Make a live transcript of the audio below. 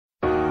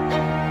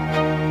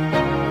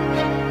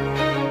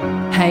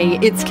Hey,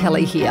 it's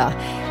Kelly here.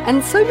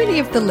 And so many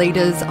of the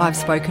leaders I've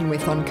spoken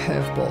with on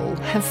Curveball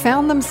have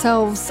found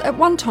themselves at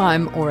one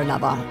time or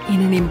another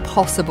in an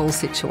impossible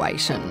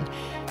situation.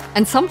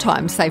 And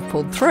sometimes they've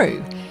pulled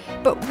through.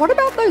 But what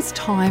about those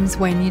times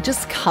when you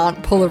just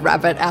can't pull a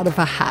rabbit out of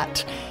a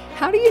hat?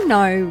 How do you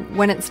know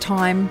when it's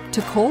time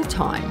to call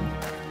time?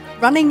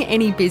 Running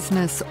any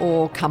business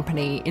or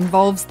company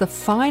involves the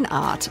fine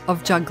art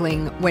of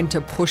juggling when to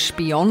push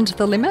beyond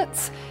the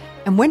limits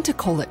and when to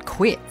call it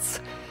quits.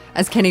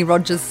 As Kenny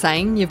Rogers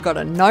saying, you've got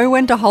to know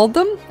when to hold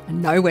them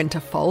and know when to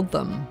fold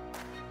them.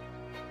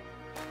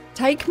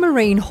 Take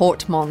Maureen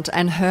Hortmont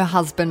and her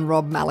husband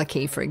Rob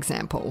Malachi, for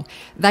example.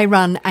 They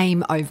run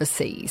AIM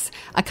Overseas,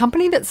 a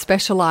company that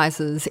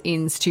specialises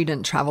in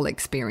student travel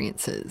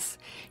experiences.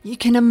 You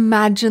can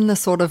imagine the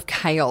sort of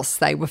chaos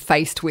they were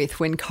faced with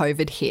when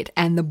COVID hit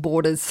and the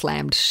borders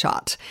slammed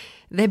shut.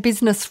 Their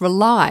business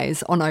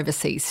relies on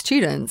overseas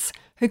students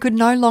who could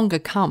no longer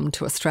come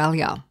to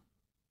Australia.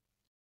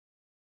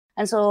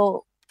 And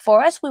so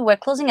for us, we were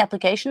closing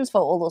applications for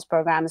all those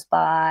programs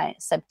by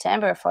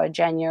September for a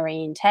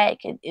January intake.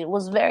 It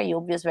was very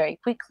obvious very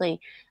quickly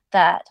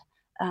that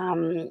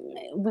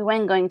we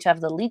weren't going to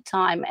have the lead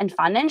time, and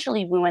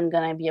financially we weren't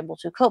going to be able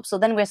to cope. So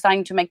then we're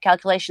starting to make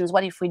calculations.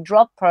 What if we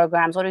drop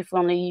programs? What if we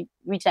only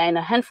retain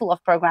a handful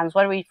of programs?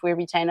 What if we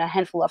retain a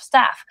handful of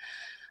staff?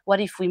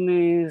 What if we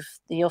move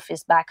the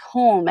office back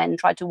home and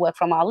try to work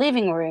from our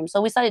living room?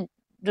 So we started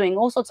doing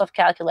all sorts of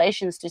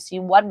calculations to see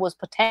what was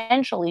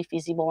potentially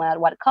feasible and at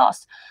what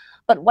cost.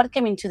 But what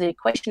came into the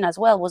equation as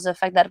well was the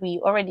fact that we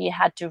already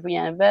had to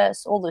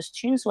reimburse all the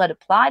students who had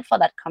applied for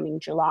that coming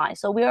July.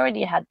 So we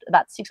already had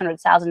about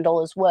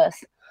 $600,000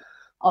 worth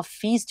of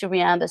fees to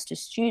reimburse to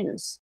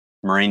students.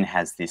 Maureen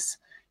has this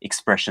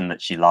expression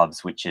that she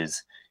loves, which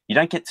is, you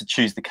don't get to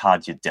choose the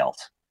cards you're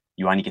dealt.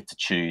 You only get to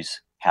choose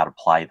how to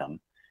play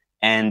them.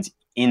 And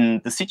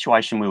in the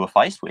situation we were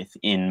faced with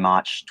in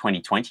March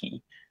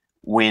 2020,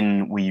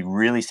 when we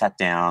really sat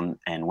down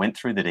and went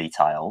through the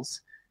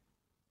details,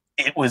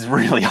 it was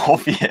really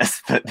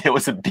obvious that there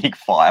was a big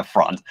fire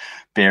front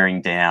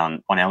bearing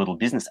down on our little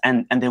business,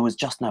 and there was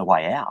just no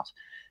way out.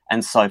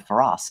 And so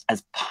for us,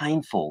 as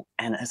painful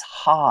and as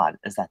hard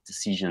as that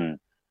decision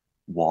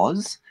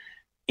was,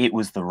 it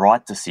was the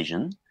right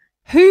decision.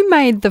 Who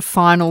made the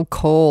final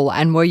call,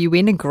 and were you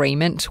in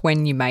agreement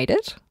when you made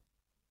it?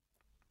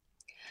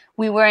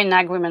 We were in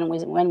agreement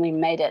when we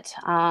made it.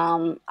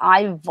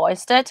 I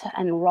voiced it,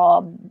 and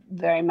Rob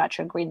very much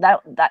agreed.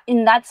 That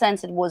in that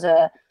sense, it was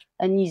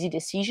an easy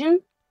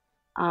decision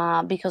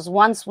because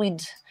whilst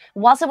it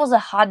was a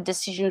hard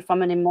decision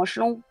from an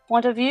emotional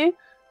point of view,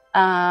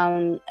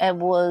 it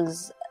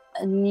was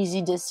an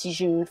easy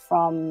decision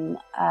from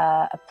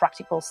a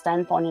practical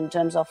standpoint in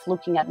terms of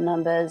looking at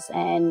numbers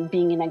and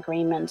being in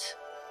agreement.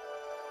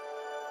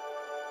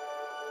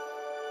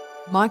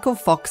 Michael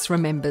Fox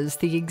remembers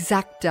the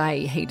exact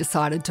day he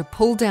decided to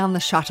pull down the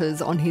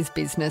shutters on his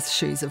business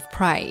Shoes of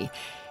Prey.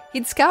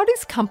 He'd scaled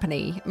his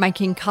company,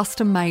 making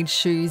custom-made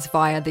shoes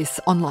via this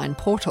online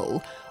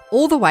portal,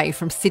 all the way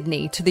from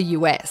Sydney to the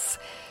US.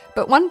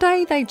 But one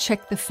day they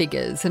checked the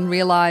figures and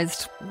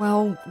realised,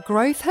 well,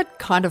 growth had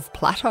kind of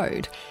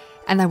plateaued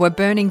and they were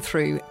burning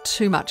through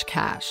too much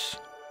cash.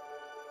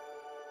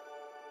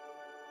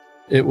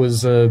 It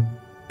was a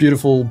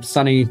beautiful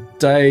sunny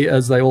day,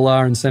 as they all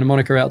are in Santa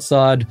Monica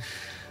outside,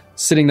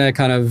 sitting there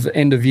kind of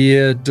end of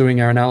year doing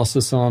our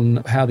analysis on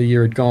how the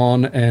year had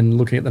gone and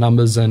looking at the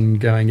numbers and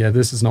going, yeah,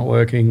 this is not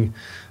working.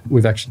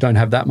 We've actually don't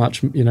have that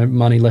much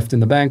money left in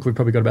the bank. We've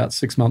probably got about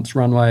 6 months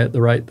runway at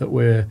the rate that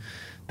we're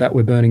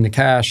burning the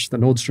cash. The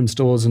Nordstrom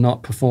stores are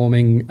not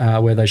performing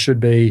where they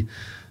should be.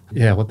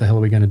 Yeah, what the hell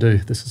are we going to do?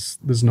 This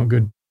is not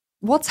good.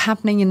 What's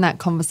happening in that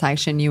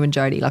conversation, you and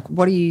Jody? Like,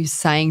 what are you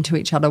saying to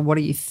each other? What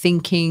are you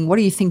thinking? What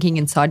are you thinking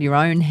inside your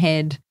own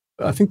head?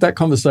 I think that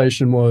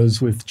conversation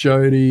was with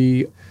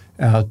Jody,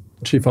 our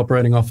Chief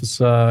Operating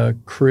Officer,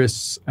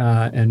 Chris,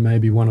 and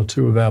maybe one or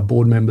two of our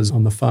board members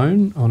on the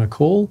phone on a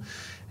call.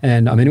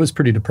 And I mean, it was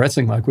pretty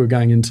depressing. Like, we were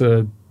going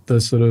into the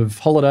sort of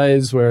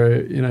holidays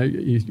where,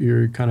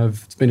 you're kind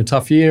of, it's been a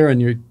tough year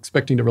and you're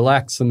expecting to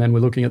relax. And then we're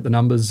looking at the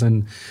numbers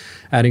and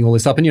adding all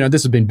this up. And,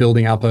 this has been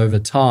building up over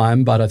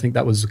time, but I think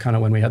that was kind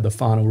of when we had the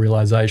final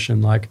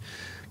realization, like,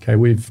 okay,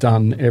 we've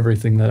done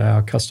everything that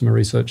our customer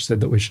research said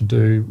that we should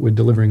do. We're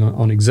delivering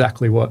on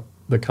exactly what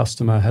the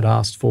customer had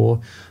asked for,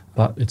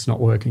 but it's not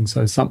working.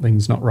 So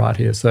something's not right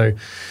here. So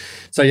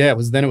yeah, it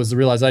was the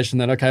realization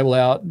that, okay, well,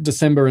 our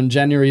December and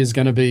January is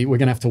going to be, we're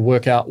going to have to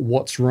work out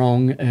what's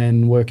wrong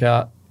and work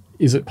out,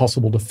 is it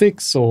possible to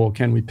fix or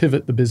can we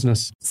pivot the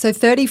business? So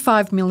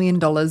 $35 million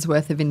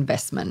worth of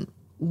investment.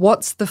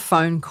 What's the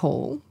phone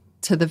call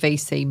to the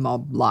VC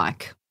mob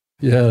like?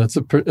 Yeah, it's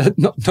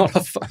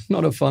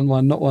not a fun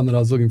one, not one that I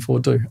was looking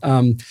forward to.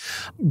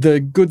 The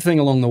good thing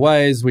along the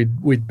way is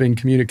we'd been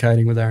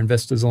communicating with our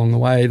investors along the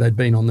way. They'd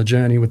been on the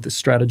journey with the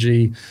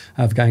strategy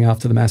of going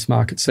after the mass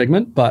market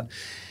segment, but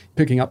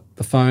picking up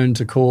the phone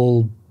to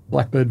call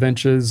Blackbird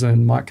Ventures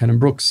and Mike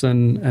Cannon-Brookes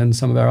and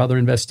some of our other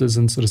investors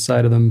and sort of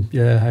say to them,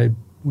 yeah, hey,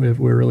 we're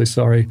really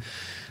sorry.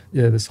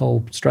 this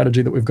whole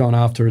strategy that we've gone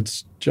after,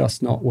 it's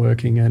just not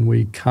working and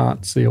we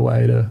can't see a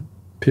way to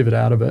pivot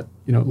out of it.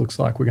 It looks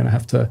like we're going to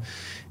have to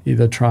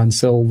either try and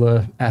sell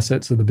the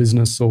assets of the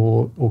business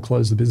or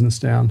close the business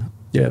down.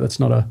 Yeah, that's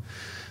not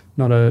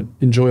a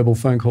enjoyable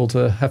phone call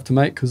to have to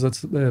make, because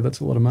that's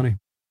a lot of money.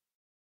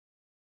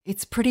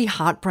 It's pretty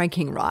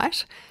heartbreaking,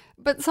 right?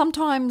 But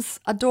sometimes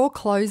a door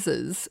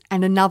closes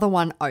and another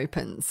one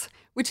opens,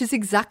 which is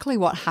exactly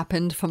what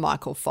happened for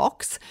Michael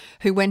Fox,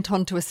 who went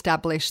on to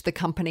establish the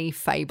company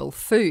Fable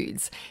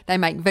Foods. They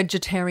make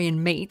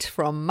vegetarian meat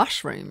from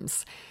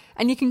mushrooms.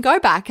 And you can go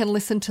back and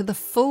listen to the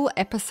full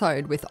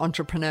episode with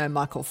entrepreneur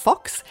Michael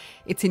Fox.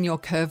 It's in your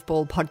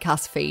Curveball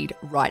podcast feed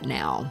right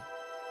now.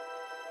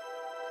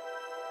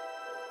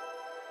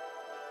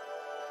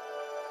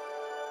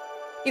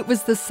 It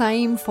was the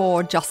same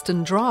for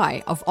Justin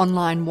Dry of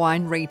online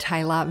wine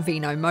retailer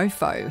Vino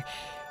Mofo.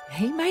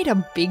 He made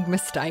a big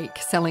mistake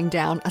selling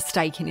down a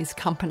stake in his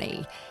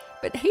company,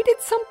 but he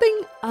did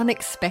something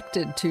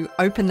unexpected to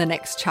open the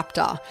next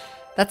chapter.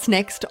 That's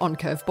next on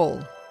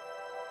Curveball.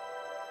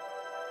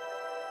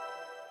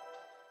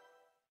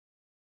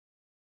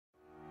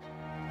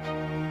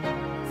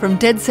 From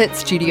Dead Set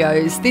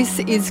Studios, this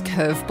is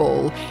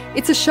Curveball.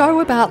 It's a show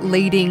about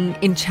leading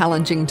in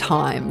challenging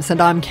times, and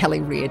I'm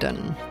Kelly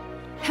Reardon.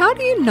 How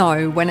do you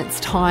know when it's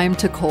time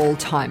to call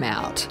time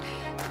out?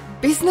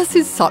 Business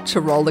is such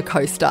a roller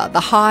coaster. The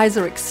highs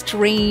are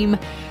extreme.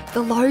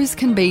 The lows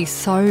can be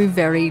so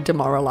very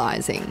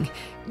demoralising.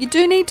 You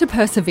do need to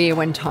persevere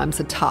when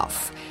times are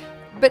tough.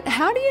 But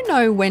how do you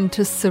know when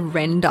to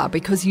surrender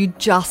because you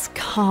just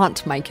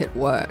can't make it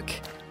work?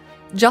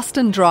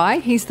 Justin Dry,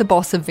 he's the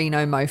boss of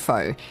Vino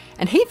Mofo,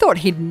 and he thought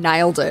he'd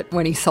nailed it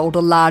when he sold a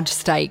large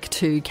stake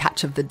to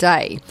Catch of the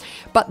Day.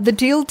 But the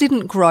deal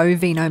didn't grow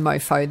Vino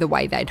Mofo the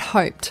way they'd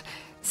hoped.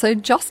 So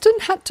Justin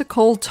had to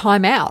call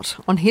time out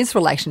on his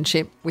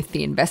relationship with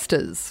the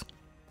investors.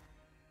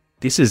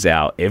 This is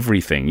our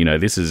everything,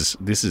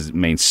 this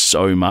means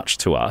so much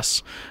to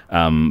us,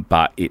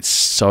 but it's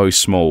so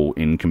small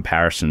in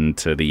comparison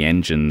to the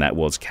engine that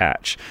was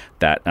Catch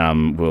that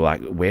we're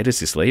like, where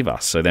does this leave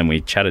us? So then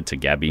we chatted to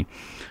Gabby,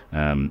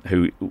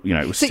 who,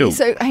 was still...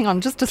 So hang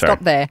on, just to stop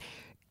there.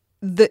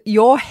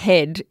 Your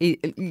head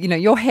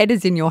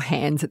is in your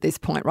hands at this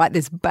point, right?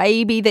 This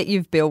baby that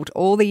you've built,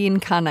 all the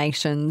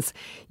incarnations,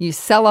 you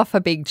sell off a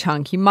big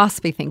chunk. You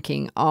must be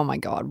thinking, oh my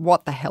God,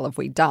 what the hell have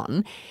we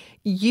done?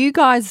 You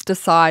guys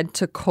decide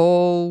to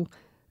call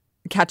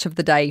Catch of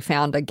the Day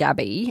founder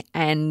Gabby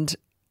and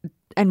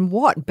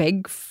what,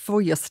 beg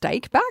for your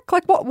stake back?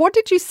 Like, what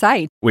did you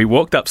say? We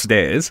walked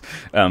upstairs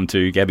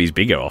to Gabby's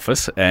bigger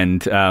office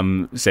and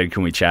said,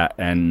 can we chat?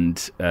 And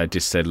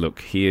just said, look,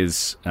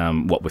 here's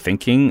what we're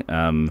thinking.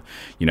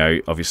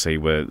 Obviously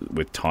we're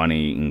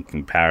tiny in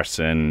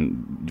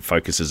comparison.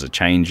 Focuses are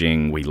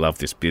changing. We love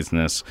this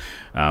business.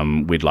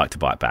 We'd like to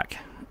buy it back.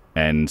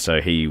 And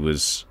so he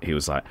was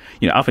like,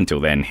 up until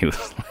then, he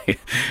was like,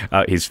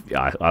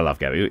 I love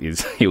Gabby.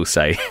 He'll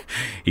say,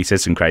 he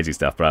says some crazy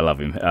stuff, but I love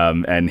him.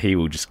 And he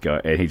will just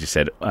go, and he just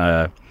said,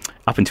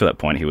 up until that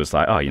point, he was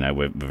like,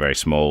 we're very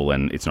small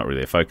and it's not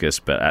really a focus.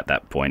 But at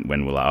that point,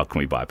 when we're like, can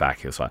we buy it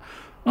back? He was like,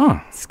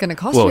 it's going to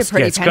cost you a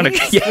pretty penny.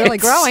 It's really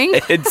growing.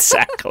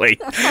 Exactly.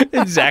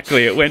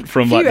 It went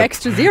from a few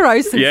extra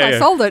zeros since I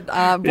sold it,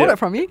 bought it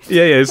from you.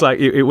 Yeah. It's like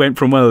it went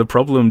from one of the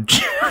problem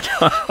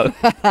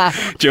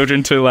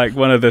children to like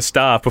one of the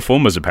star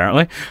performers.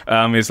 Apparently,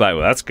 it's like,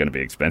 well, that's going to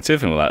be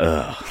expensive, and we're like,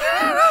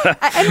 ugh.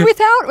 And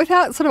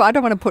without sort of, I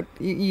don't want to put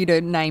you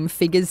to name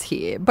figures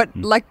here, but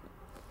like.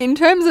 In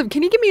terms of,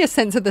 can you give me a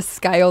sense of the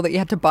scale that you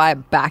had to buy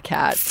it back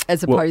at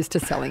as opposed to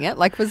selling it?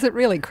 Like, was it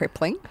really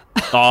crippling?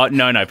 Oh,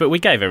 no, but we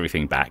gave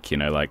everything back,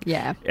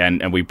 Yeah.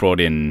 And we brought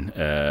in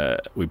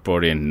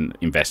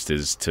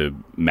investors to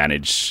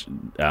manage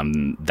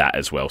that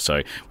as well.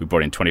 So we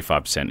brought in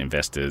 25%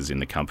 investors in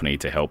the company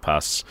to help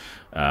us.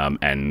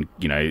 And,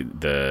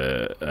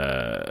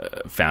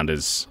 the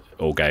founders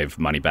all gave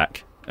money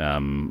back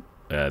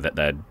that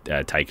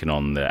they'd taken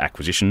on the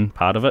acquisition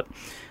part of it.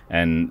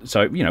 And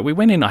so, we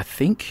went in, I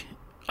think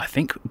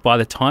by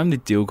the time the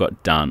deal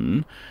got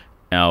done,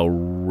 our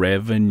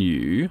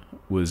revenue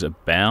was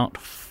about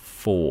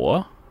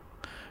 4,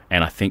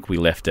 and I think we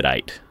left at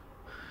 8.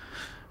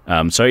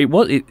 So it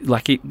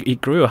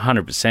grew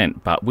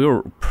 100%, but we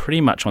were pretty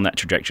much on that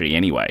trajectory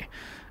anyway.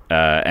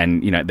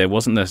 And, there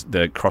wasn't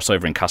the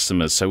crossover in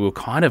customers, so we were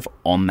kind of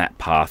on that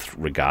path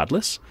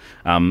regardless.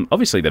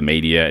 Obviously, the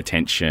media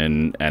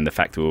attention and the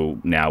fact that we were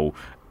now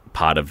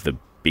part of the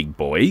big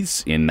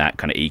boys in that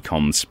kind of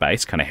e-com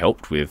space kind of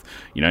helped with,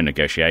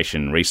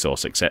 negotiation,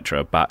 resource,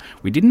 etc. But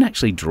we didn't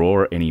actually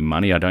draw any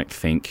money, I don't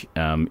think,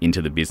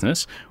 into the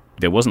business.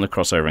 There wasn't the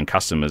crossover in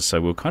customers, so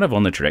we were kind of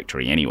on the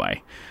trajectory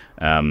anyway.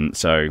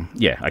 So,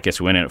 yeah, I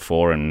guess we went in at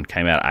 4 and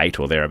came out at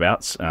 8 or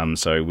thereabouts.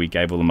 So we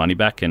gave all the money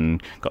back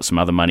and got some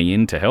other money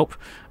in to help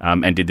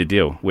and did the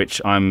deal, which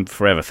I'm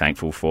forever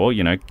thankful for.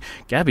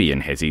 Gabby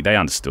and Hezi, they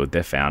understood.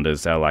 They're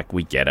founders. They're like,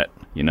 we get it,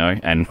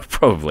 and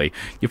probably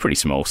you're pretty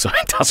small, so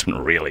it doesn't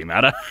really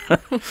matter.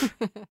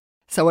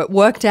 So it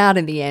worked out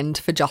in the end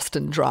for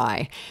Justin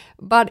Dry.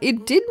 But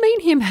it did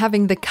mean him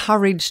having the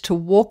courage to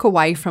walk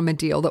away from a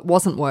deal that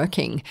wasn't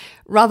working,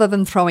 rather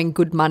than throwing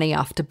good money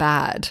after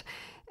bad.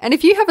 And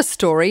if you have a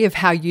story of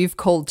how you've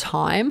called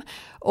time,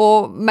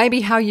 or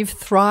maybe how you've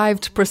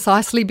thrived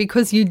precisely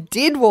because you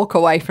did walk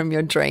away from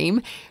your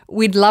dream,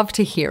 we'd love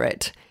to hear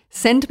it.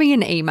 Send me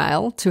an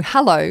email to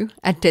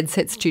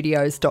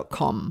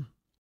hello@deadsetstudios.com.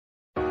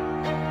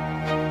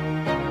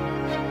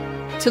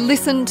 To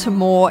listen to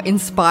more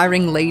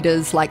inspiring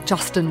leaders like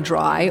Justin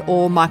Dry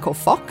or Michael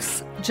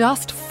Fox,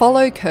 just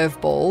follow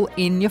Curveball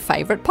in your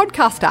favourite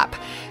podcast app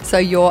so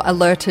you're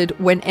alerted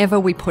whenever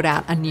we put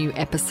out a new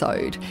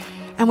episode.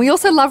 And we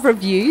also love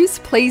reviews.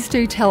 Please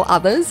do tell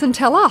others and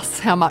tell us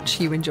how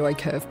much you enjoy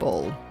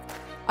Curveball.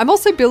 I'm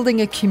also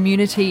building a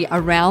community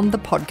around the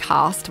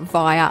podcast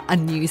via a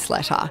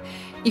newsletter.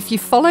 If you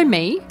follow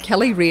me,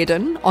 Kelly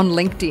Reardon, on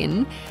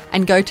LinkedIn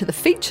and go to the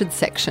featured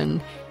section,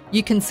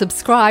 you can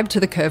subscribe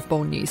to the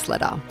Curveball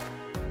newsletter.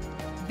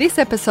 This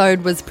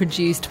episode was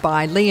produced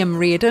by Liam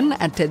Reardon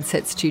at Dead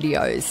Set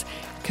Studios.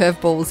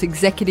 Curveball's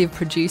executive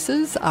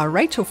producers are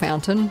Rachel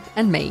Fountain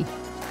and me,